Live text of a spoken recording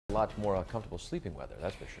A lot more comfortable sleeping weather,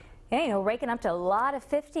 that's for sure. Yeah, you know, raking up to a lot of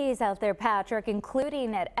 50s out there, Patrick,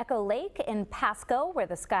 including at Echo Lake in Pasco, where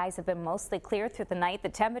the skies have been mostly clear through the night. The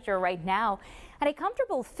temperature right now at a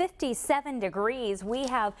comfortable 57 degrees. We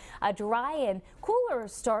have a dry and cooler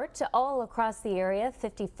start to all across the area.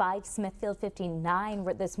 55 Smithfield, 59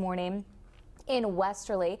 this morning in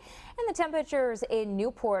Westerly, and the temperatures in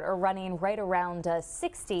Newport are running right around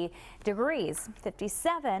 60 degrees.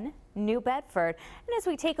 57 New Bedford. And as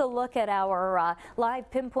we take a look at our live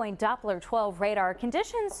Pinpoint Doppler 12 radar,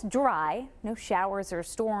 conditions dry, no showers or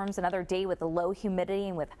storms. Another day with a low humidity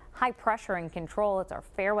and with high pressure in control. It's our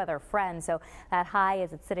fair weather friend, so that high,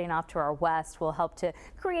 as it's sitting off to our west, will help to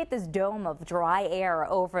create this dome of dry air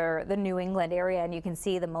over the New England area. And you can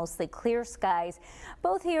see the mostly clear skies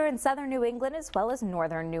both here in southern New England as well as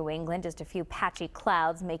northern New England. Just a few patchy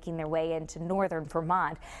clouds making their way into northern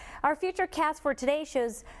Vermont. Our Futurecast for today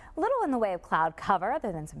shows little in the way of cloud cover,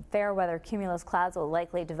 other than some fair weather cumulus clouds will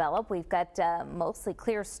likely develop. We've got mostly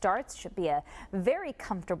clear starts. Should be a very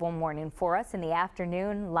comfortable morning for us in the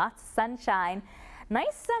afternoon. Lots of sunshine.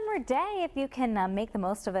 Nice summer day if you can make the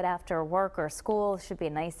most of it after work or school. Should be a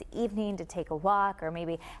nice evening to take a walk or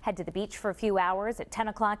maybe head to the beach for a few hours at 10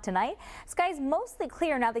 o'clock tonight. Skies mostly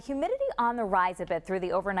clear. Now the humidity on the rise a bit through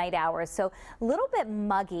the overnight hours, so a little bit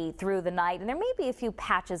muggy through the night, and there may be a few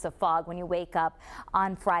patches of fog when you wake up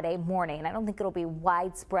on Friday morning. I don't think it'll be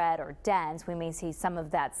widespread or dense. We may see some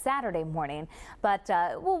of that Saturday morning, but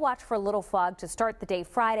we'll watch for a little fog to start the day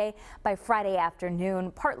Friday. By Friday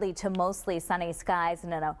afternoon, partly to mostly sunny skies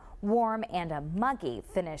and then a warm and a muggy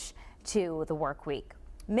finish to the work week.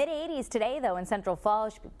 Mid-80s today, though, in Central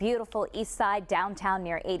Falls. Should be beautiful. East side, downtown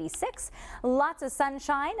near 86. Lots of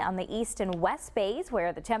sunshine on the east and west bays,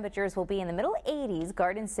 where the temperatures will be in the middle 80s.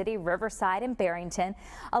 Garden City, Riverside, and Barrington.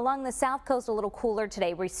 Along the south coast, a little cooler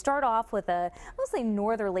today. We start off with a mostly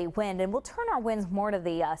northerly wind, and we'll turn our winds more to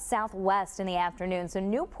the southwest in the afternoon. So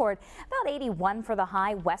Newport, about 81 for the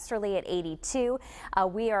high. Westerly at 82.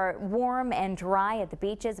 We are warm and dry at the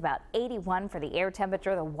beaches, about 81 for the air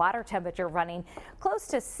temperature. The water temperature running close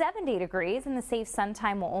to 70 degrees, and the safe sun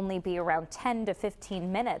time will only be around 10 to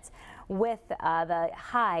 15 minutes with the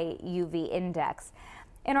high UV index.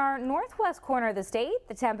 In our northwest corner of the state,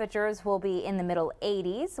 the temperatures will be in the middle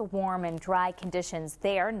 80s. Warm and dry conditions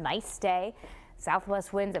there. Nice day.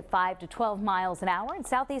 Southwest winds at 5 to 12 miles an hour in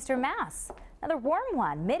southeastern Mass. Another warm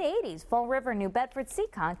one, mid-80s, Fall River, New Bedford,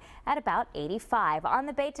 Seekonk at about 85. On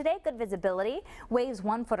the bay today, good visibility. Waves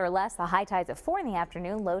 1 foot or less. The high tide's at 4 in the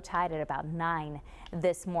afternoon. Low tide at about 9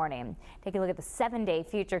 this morning. Take a look at the 7-day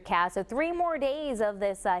Futurecast. So 3 more days of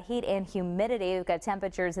this heat and humidity. We've got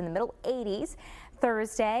temperatures in the middle 80s.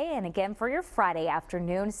 Thursday, and again for your Friday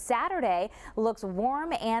afternoon. Saturday looks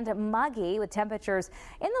warm and muggy with temperatures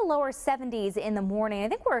in the lower 70s in the morning. I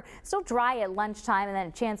think we're still dry at lunchtime, and then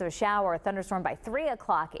a chance of a shower or a thunderstorm by 3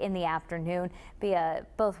 o'clock in the afternoon. Be a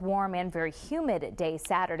both warm and very humid day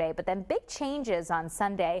Saturday, but then big changes on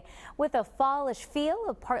Sunday with a fallish feel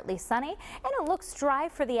of partly sunny, and it looks dry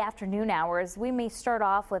for the afternoon hours. We may start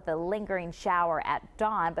off with a lingering shower at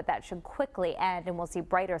dawn, but that should quickly end, and we'll see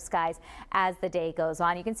brighter skies as the day goes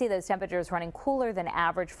on. You can see those temperatures running cooler than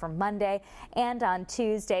average for Monday and on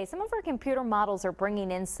Tuesday. Some of our computer models are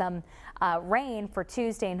bringing in some rain for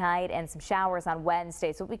Tuesday night and some showers on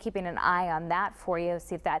Wednesday, so we'll be keeping an eye on that for you.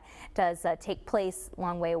 See if that does take place.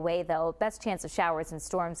 Long way away, though. Best chance of showers and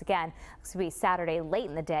storms again looks to be Saturday late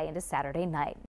in the day into Saturday night.